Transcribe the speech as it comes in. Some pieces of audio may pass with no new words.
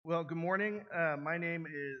Well, good morning. My name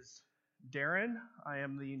is Darren. I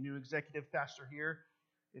am the new executive pastor here.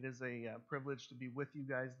 It is a privilege to be with you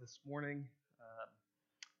guys this morning.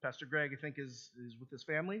 Pastor Greg, I think, is with his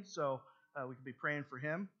family, so we can be praying for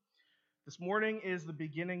him. This morning is the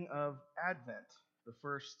beginning of Advent, the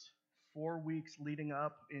first 4 weeks leading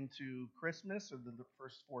up into Christmas, or the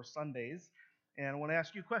first 4 Sundays. And I want to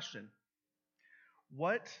ask you a question.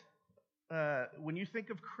 When you think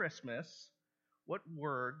of Christmas, what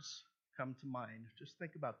words come to mind? Just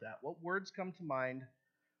think about that. What words come to mind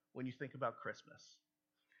when you think about Christmas?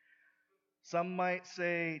 Some might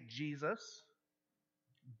say Jesus,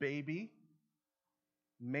 baby,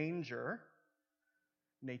 manger,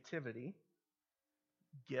 nativity,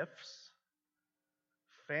 gifts,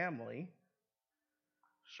 family,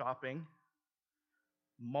 shopping,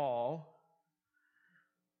 mall,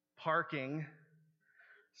 parking,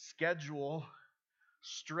 schedule,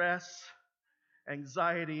 stress,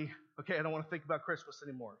 anxiety. Okay, I don't want to think about Christmas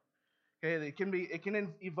anymore. Okay, it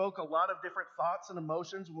can evoke a lot of different thoughts and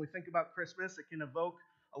emotions when we think about Christmas. It can evoke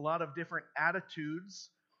a lot of different attitudes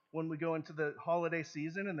when we go into the holiday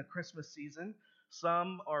season and the Christmas season.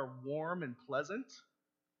 Some are warm and pleasant,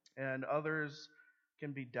 and others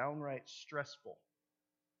can be downright stressful.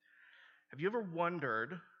 Have you ever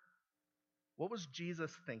wondered, what was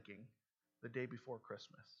Jesus thinking the day before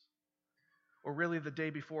Christmas? Or really the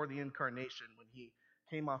day before the incarnation, when he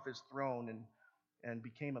came off his throne and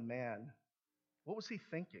became a man? What was he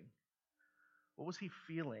thinking? What was he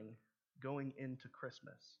feeling going into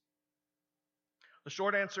Christmas? The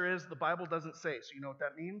short answer is the Bible doesn't say. So you know what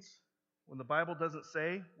that means? When the Bible doesn't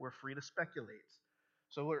say, we're free to speculate.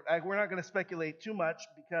 So we're not going to speculate too much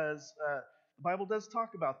because the Bible does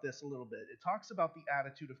talk about this a little bit. It talks about the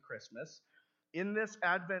attitude of Christmas. In this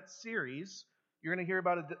Advent series, you're going to hear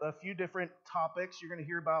about a few different topics. You're going to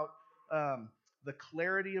hear about the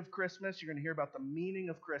clarity of Christmas. You're going to hear about the meaning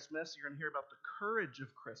of Christmas. You're going to hear about the courage of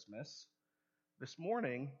Christmas. This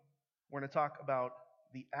morning, we're going to talk about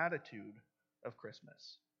the attitude of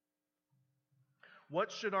Christmas.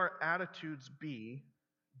 What should our attitudes be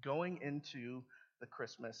going into the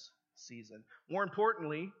Christmas season? More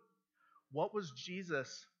importantly, what was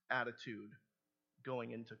Jesus' attitude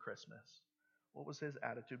going into Christmas? What was his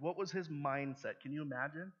attitude? What was his mindset? Can you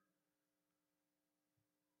imagine?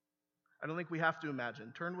 I don't think we have to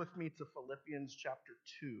imagine. Turn with me to Philippians chapter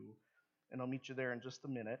 2, and I'll meet you there in just a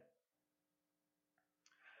minute.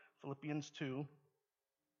 Philippians 2.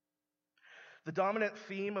 The dominant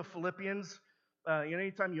theme of Philippians,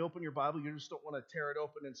 anytime you open your Bible, you just don't want to tear it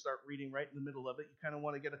open and start reading right in the middle of it. You kind of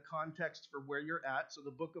want to get a context for where you're at. So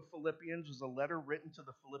the book of Philippians is a letter written to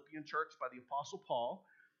the Philippian church by the Apostle Paul.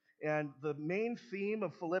 And the main theme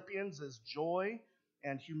of Philippians is joy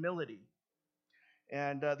and humility.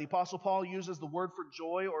 And the Apostle Paul uses the word for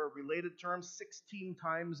joy or a related term 16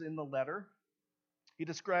 times in the letter. He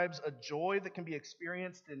describes a joy that can be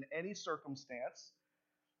experienced in any circumstance,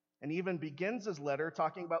 and even begins his letter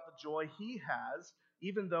talking about the joy he has,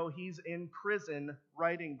 even though he's in prison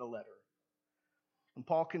writing the letter. And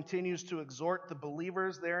Paul continues to exhort the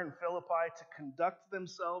believers there in Philippi to conduct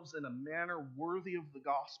themselves in a manner worthy of the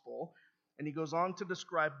gospel. And he goes on to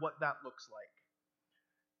describe what that looks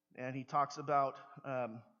like. And he talks about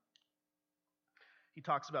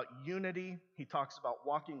unity. He talks about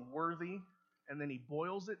walking worthy. And then he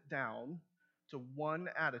boils it down to one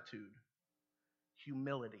attitude: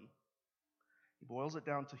 humility. He boils it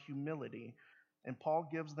down to humility. And Paul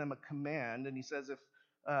gives them a command. And he says,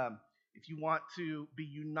 if you want to be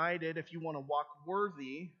united, if you want to walk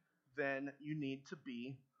worthy, then you need to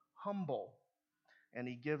be humble. And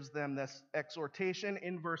he gives them this exhortation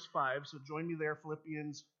in verse 5. So join me there,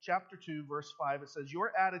 Philippians chapter 2, verse 5. It says,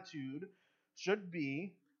 your attitude should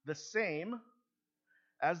be the same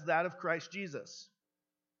as that of Christ Jesus.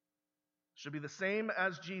 Should be the same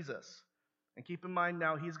as Jesus. And keep in mind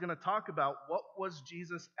now, he's going to talk about what was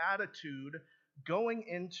Jesus' attitude going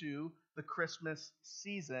into the Christmas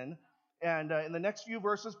season. And in the next few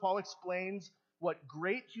verses, Paul explains what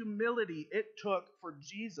great humility it took for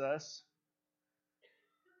Jesus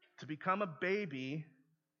to become a baby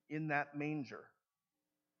in that manger.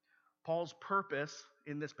 Paul's purpose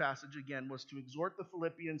in this passage, again, was to exhort the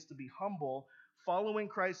Philippians to be humble, following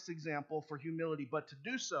Christ's example for humility. But to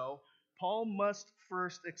do so, Paul must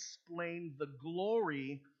first explain the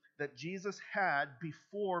glory that Jesus had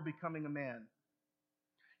before becoming a man.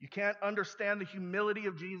 You can't understand the humility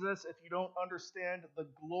of Jesus if you don't understand the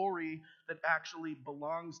glory that actually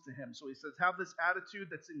belongs to him. So he says, have this attitude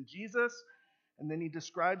that's in Jesus, and then he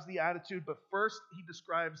describes the attitude, but first he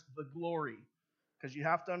describes the glory, because you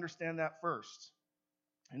have to understand that first.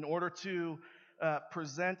 In order to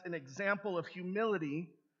present an example of humility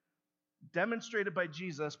demonstrated by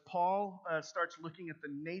Jesus, Paul starts looking at the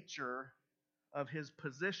nature of his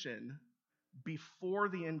position before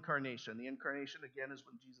the incarnation. The incarnation, again, is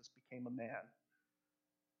when Jesus became a man.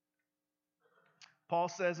 Paul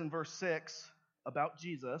says in verse 6 about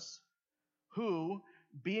Jesus, who,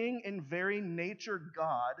 being in very nature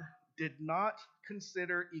God, did not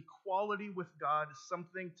consider equality with God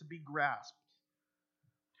something to be grasped.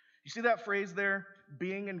 You see that phrase there,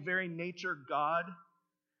 being in very nature God?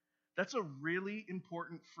 That's a really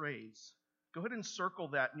important phrase. Go ahead and circle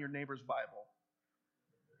that in your neighbor's Bible.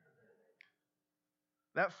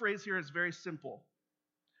 That phrase here is very simple.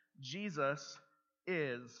 Jesus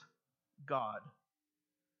is God.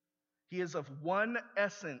 He is of one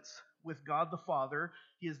essence with God the Father.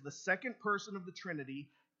 He is the second person of the Trinity,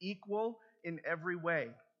 equal in every way.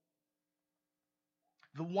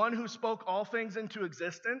 The one who spoke all things into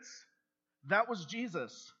existence, that was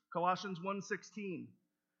Jesus, Colossians 1:16.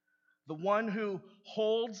 The one who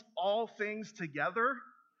holds all things together,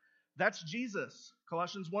 that's Jesus,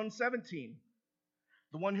 Colossians 1:17.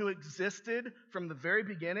 The one who existed from the very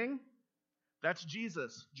beginning, that's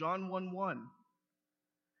Jesus, John 1:1.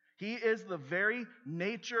 He is the very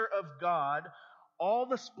nature of God. All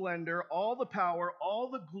the splendor, all the power, all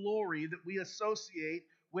the glory that we associate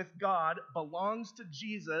with God belongs to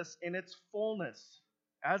Jesus in its fullness.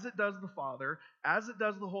 As it does the Father, as it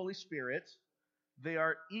does the Holy Spirit, they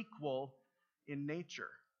are equal in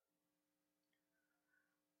nature.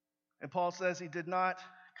 And Paul says he did not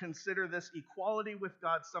consider this equality with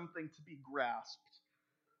God something to be grasped.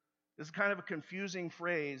 This is kind of a confusing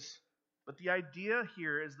phrase, but the idea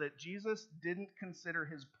here is that Jesus didn't consider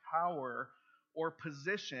his power or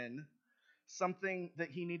position something that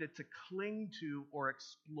he needed to cling to or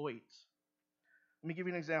exploit. Let me give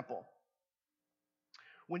you an example.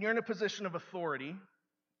 When you're in a position of authority,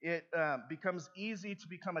 it becomes easy to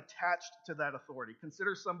become attached to that authority.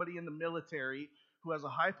 Consider somebody in the military who has a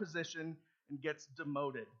high position and gets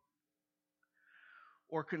demoted.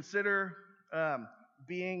 Or consider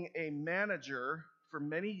being a manager for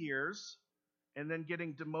many years and then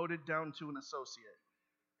getting demoted down to an associate.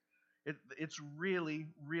 It's really,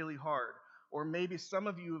 really hard. Or maybe some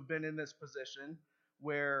of you have been in this position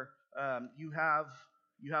where you have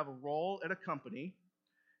a role at a company,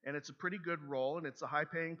 and it's a pretty good role, and it's a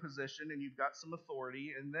high-paying position, and you've got some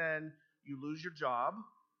authority, and then you lose your job,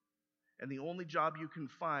 and the only job you can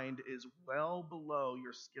find is well below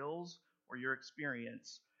your skills or your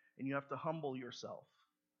experience, and you have to humble yourself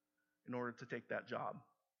in order to take that job.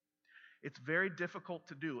 It's very difficult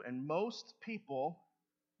to do, and most people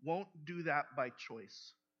won't do that by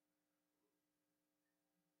choice.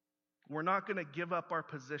 We're not going to give up our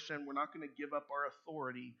position. We're not going to give up our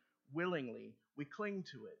authority willingly. We cling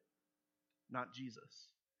to it. Not Jesus.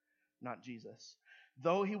 Not Jesus.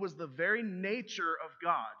 Though he was the very nature of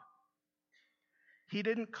God, he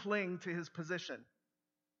didn't cling to his position.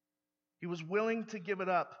 He was willing to give it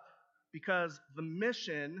up because the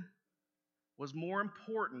mission was more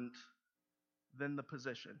important than the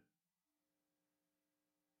position.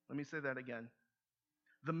 Let me say that again.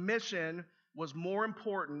 The mission was more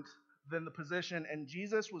important than the position, and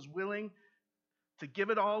Jesus was willing to give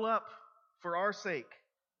it all up for our sake.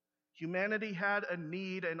 Humanity had a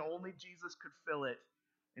need, and only Jesus could fill it,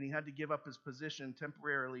 and he had to give up his position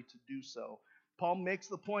temporarily to do so. Paul makes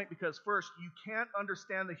the point because, first, you can't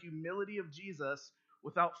understand the humility of Jesus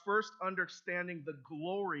without first understanding the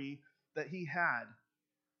glory that he had.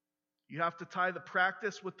 You have to tie the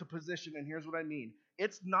practice with the position, and here's what I mean.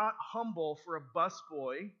 It's not humble for a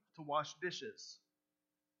busboy to wash dishes.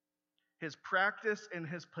 His practice and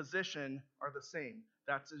his position are the same.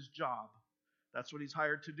 That's his job. That's what he's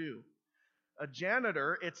hired to do. A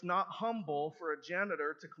janitor, it's not humble for a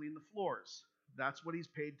janitor to clean the floors. That's what he's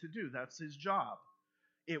paid to do. That's his job.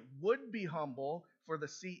 It would be humble for the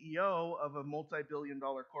CEO of a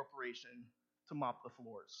multi-billion-dollar corporation to mop the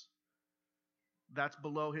floors. That's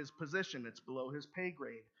below his position. It's below his pay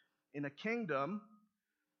grade. In a kingdom,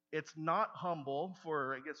 it's not humble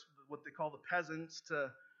for, I guess, what they call the peasants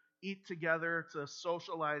to eat together, to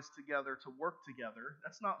socialize together, to work together.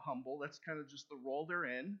 That's not humble. That's kind of just the role they're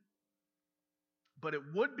in. But it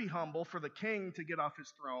would be humble for the king to get off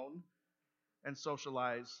his throne and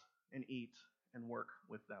socialize and eat and work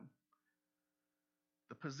with them.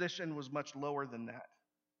 The position was much lower than that.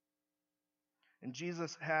 And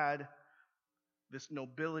Jesus had this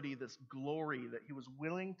nobility, this glory that he was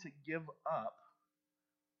willing to give up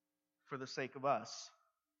for the sake of us.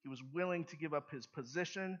 He was willing to give up his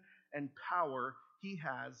position and power he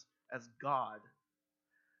has as God,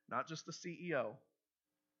 not just the CEO.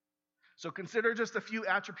 So consider just a few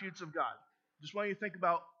attributes of God. Just want you to think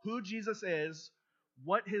about who Jesus is,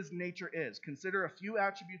 what his nature is. Consider a few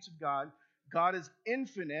attributes of God. God is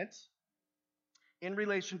infinite in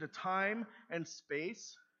relation to time and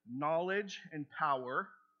space, knowledge and power.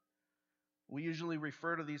 We usually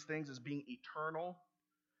refer to these things as being eternal,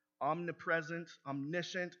 omnipresent,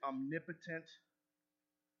 omniscient, omnipotent.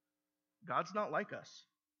 God's not like us.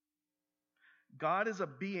 God is a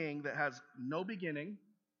being that has no beginning,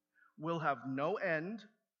 will have no end.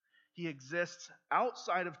 He exists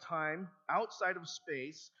outside of time, outside of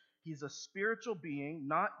space. He's a spiritual being,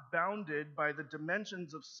 not bounded by the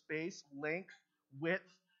dimensions of space, length, width,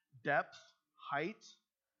 depth, height.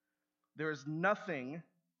 There is nothing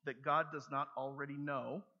that God does not already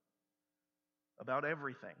know about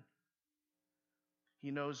everything. He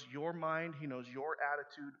knows your mind, he knows your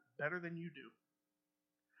attitude better than you do.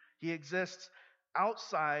 He exists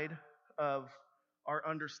outside of our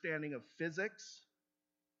understanding of physics,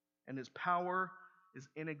 and his power is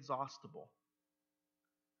inexhaustible.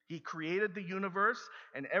 He created the universe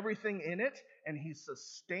and everything in it, and he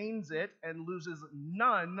sustains it and loses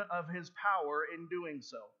none of his power in doing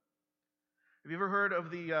so. Have you ever heard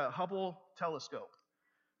of the Hubble telescope?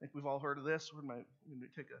 I think we've all heard of this. I'm going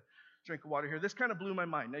to take a drink of water here. This kind of blew my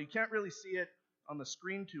mind. Now, you can't really see it on the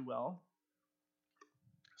screen too well.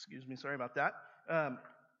 Excuse me, sorry about that.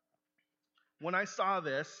 When I saw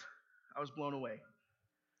this, I was blown away.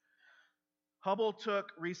 Hubble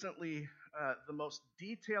took recently the most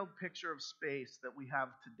detailed picture of space that we have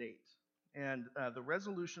to date. And the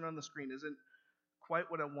resolution on the screen isn't quite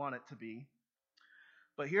what I want it to be.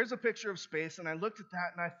 But here's a picture of space, and I looked at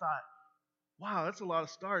that and I thought, wow, that's a lot of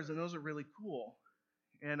stars, and those are really cool.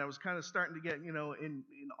 And I was kind of starting to get, in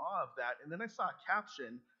awe of that. And then I saw a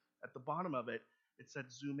caption at the bottom of it. It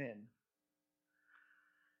said, zoom in.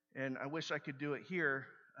 And I wish I could do it here,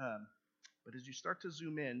 but as you start to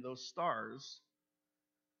zoom in, those stars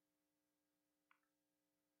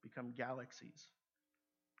become galaxies.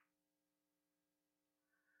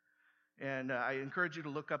 And I encourage you to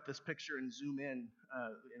look up this picture and zoom in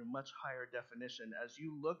a much higher definition. As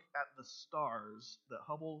you look at the stars that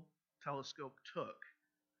Hubble telescope took,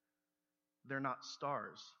 they're not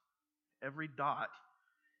stars. Every dot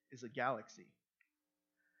is a galaxy.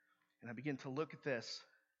 And I began to look at this,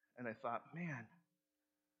 and I thought, man,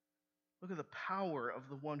 look at the power of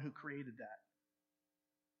the one who created that.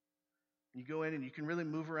 You go in and you can really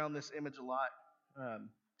move around this image a lot.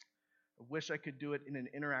 I wish I could do it in an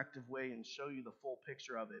interactive way and show you the full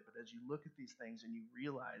picture of it. But as you look at these things and you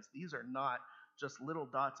realize these are not just little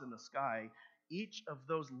dots in the sky, each of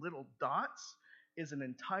those little dots is an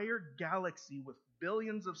entire galaxy with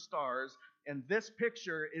billions of stars, and this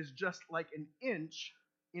picture is just like an inch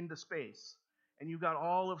into space. And you've got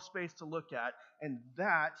all of space to look at, and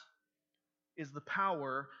that is the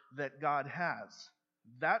power that God has.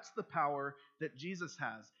 That's the power that Jesus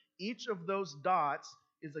has. Each of those dots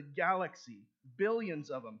is a galaxy, billions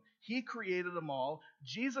of them. He created them all.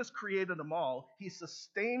 Jesus created them all. He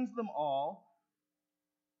sustains them all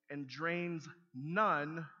and drains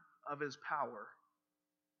none of his power.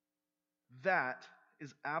 That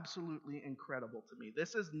is absolutely incredible to me.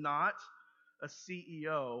 This is not a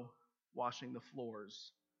CEO washing the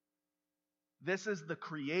floors. This is the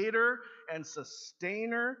creator and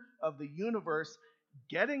sustainer of the universe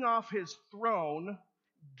getting off his throne,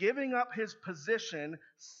 giving up his position,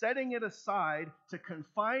 setting it aside to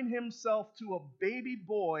confine himself to a baby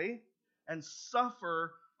boy and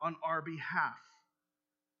suffer on our behalf.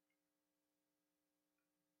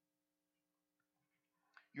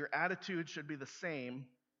 Your attitude should be the same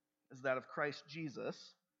as that of Christ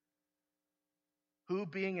Jesus, who,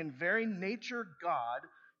 being in very nature God,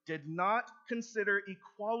 did not consider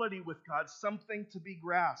equality with God something to be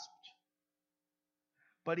grasped,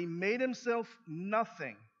 but he made himself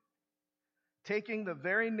nothing, taking the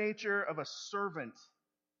very nature of a servant,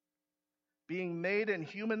 being made in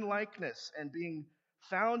human likeness, and being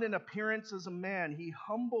found in appearance as a man, he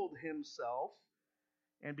humbled himself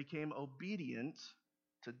and became obedient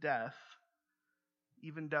to death,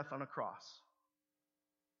 even death on a cross.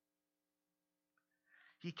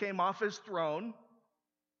 He came off his throne.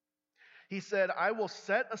 He said, I will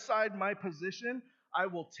set aside my position. I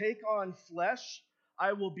will take on flesh.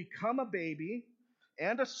 I will become a baby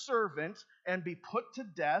and a servant and be put to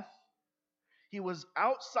death. He was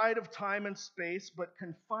outside of time and space, but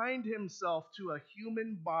confined himself to a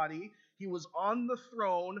human body. He was on the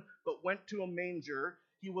throne, but went to a manger.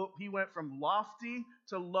 He went from lofty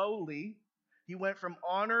to lowly. He went from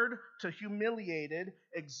honored to humiliated,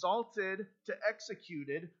 exalted to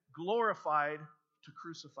executed, glorified to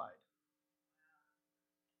crucified.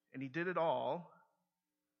 And he did it all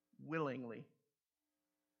willingly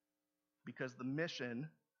because the mission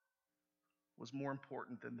was more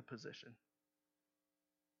important than the position.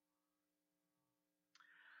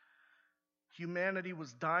 Humanity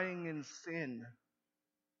was dying in sin,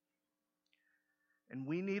 and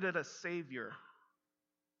we needed a Savior.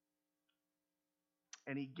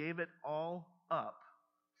 And he gave it all up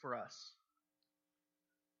for us.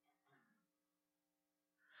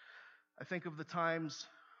 I think of the times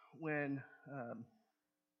when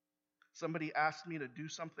somebody asked me to do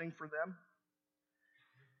something for them,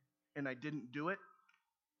 and I didn't do it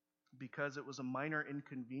because it was a minor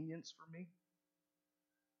inconvenience for me.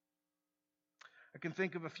 I can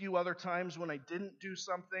think of a few other times when I didn't do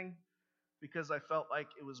something because I felt like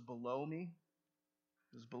it was below me.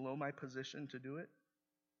 It was below my position to do it.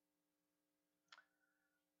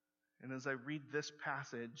 And as I read this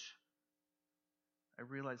passage, I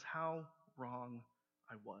realize how wrong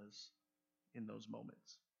I was in those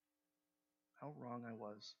moments. How wrong I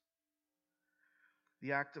was.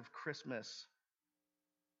 The act of Christmas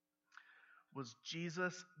was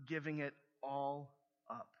Jesus giving it all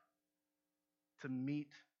up to meet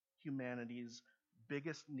humanity's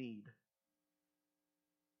biggest need.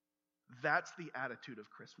 That's the attitude of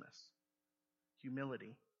Christmas.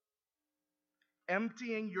 Humility.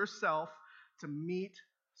 Emptying yourself to meet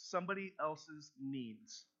somebody else's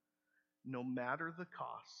needs, no matter the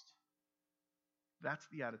cost. That's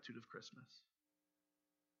the attitude of Christmas.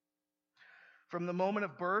 From the moment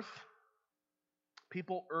of birth,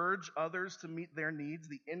 people urge others to meet their needs.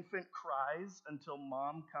 The infant cries until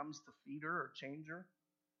mom comes to feed her or change her.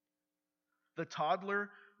 The toddler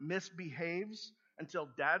misbehaves until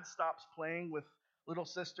dad stops playing with little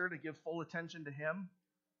sister to give full attention to him.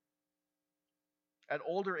 At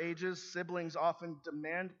older ages, siblings often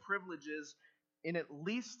demand privileges in at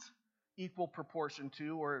least equal proportion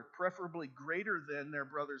to, or preferably greater than, their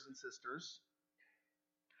brothers and sisters.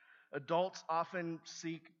 Adults often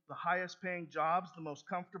seek the highest paying jobs, the most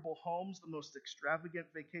comfortable homes, the most extravagant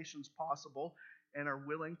vacations possible, and are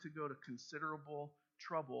willing to go to considerable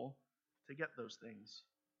trouble to get those things.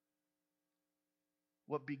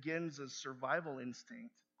 What begins as survival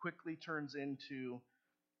instinct quickly turns into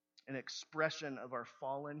an expression of our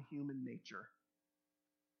fallen human nature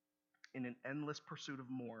in an endless pursuit of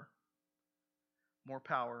more. More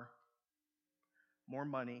power, more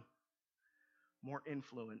money, more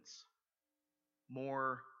influence,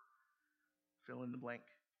 more fill in the blank.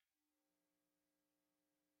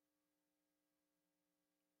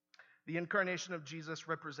 The incarnation of Jesus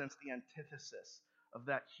represents the antithesis of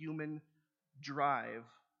that human drive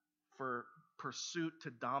for pursuit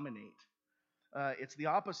to dominate. It's the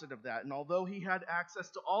opposite of that. And although he had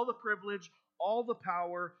access to all the privilege, all the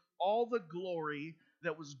power, all the glory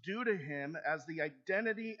that was due to him as the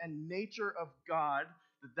identity and nature of God,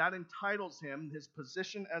 that entitles him, his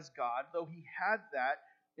position as God, though he had that,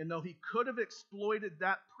 and though he could have exploited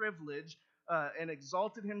that privilege and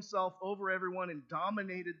exalted himself over everyone and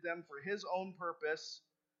dominated them for his own purpose,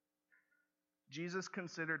 Jesus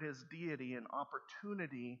considered his deity an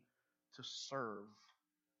opportunity to serve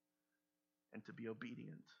and to be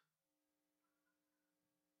obedient.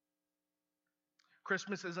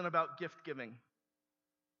 Christmas isn't about gift giving.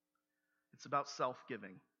 It's about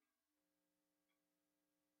self-giving.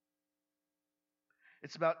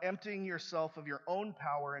 It's about emptying yourself of your own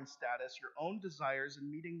power and status, your own desires, and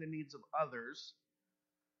meeting the needs of others.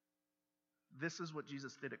 This is what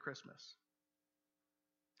Jesus did at Christmas.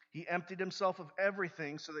 He emptied himself of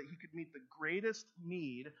everything so that he could meet the greatest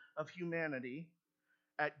need of humanity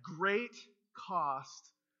at great cost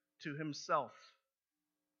to himself.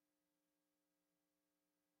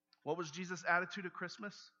 What was Jesus' attitude at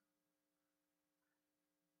Christmas?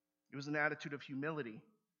 It was an attitude of humility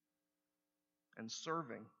and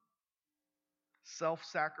serving,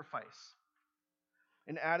 self-sacrifice,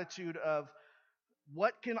 an attitude of,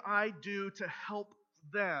 what can I do to help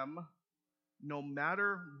them no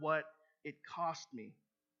matter what it cost me?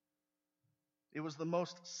 It was the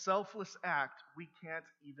most selfless act we can't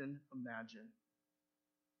even imagine.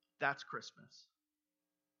 That's Christmas.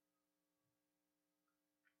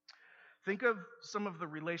 Think of some of the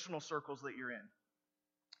relational circles that you're in.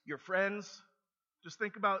 Your friends, just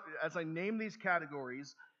think about, as I name these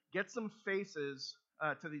categories, get some faces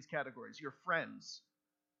to these categories. Your friends,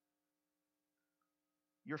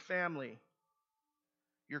 your family,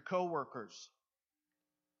 your coworkers.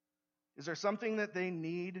 Is there something that they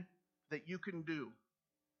need that you can do,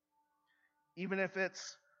 even if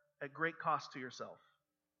it's at great cost to yourself?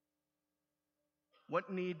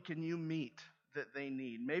 What need can you meet that they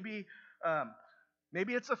need? Maybe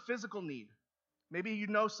it's a physical need. Maybe you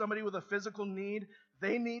know somebody with a physical need.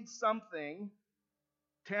 They need something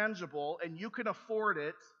tangible, and you can afford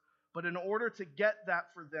it, but in order to get that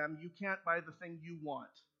for them, you can't buy the thing you want.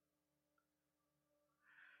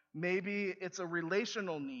 Maybe it's a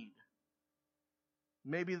relational need.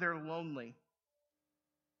 Maybe they're lonely,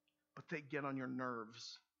 but they get on your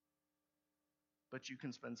nerves, but you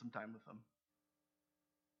can spend some time with them.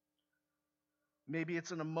 Maybe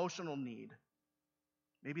it's an emotional need.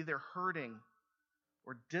 Maybe they're hurting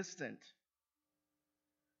or distant,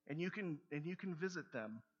 and you can visit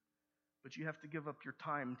them, but you have to give up your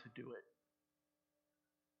time to do it.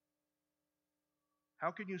 How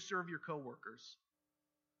can you serve your coworkers,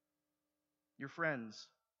 your friends,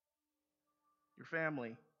 your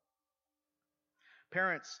family?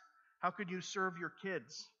 Parents, how could you serve your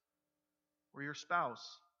kids or your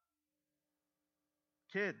spouse?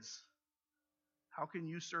 Kids, how can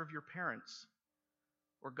you serve your parents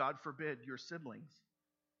or, God forbid, your siblings?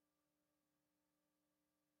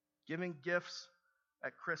 Giving gifts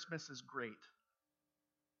at Christmas is great,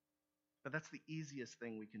 but that's the easiest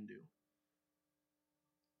thing we can do.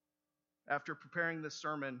 After preparing this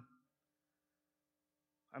sermon,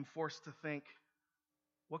 I'm forced to think,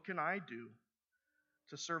 what can I do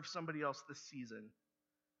to serve somebody else this season?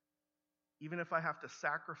 Even if I have to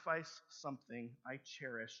sacrifice something I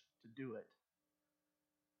cherish to do it.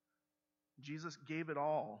 Jesus gave it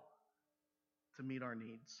all to meet our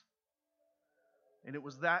needs. And it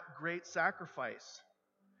was that great sacrifice,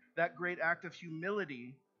 that great act of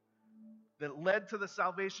humility, that led to the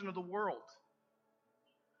salvation of the world.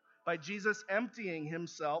 By Jesus emptying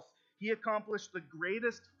himself, he accomplished the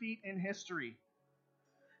greatest feat in history.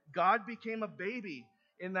 God became a baby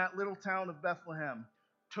in that little town of Bethlehem,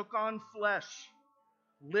 took on flesh,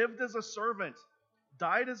 lived as a servant,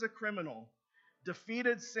 died as a criminal,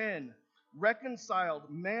 defeated sin, reconciled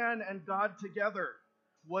man and God together,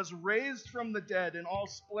 was raised from the dead in all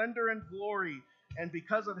splendor and glory, and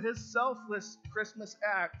because of his selfless Christmas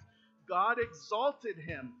act, God exalted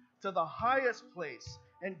him to the highest place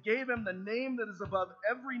and gave him the name that is above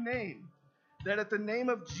every name, that at the name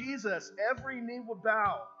of Jesus every knee will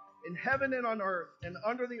bow, in heaven and on earth and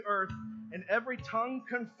under the earth, and every tongue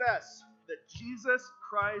confess that Jesus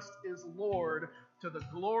Christ is Lord, to the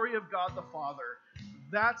glory of God the Father.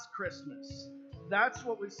 That's Christmas. That's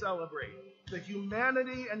what we celebrate. The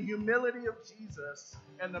humanity and humility of Jesus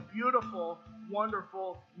and the beautiful,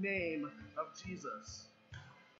 wonderful name of Jesus.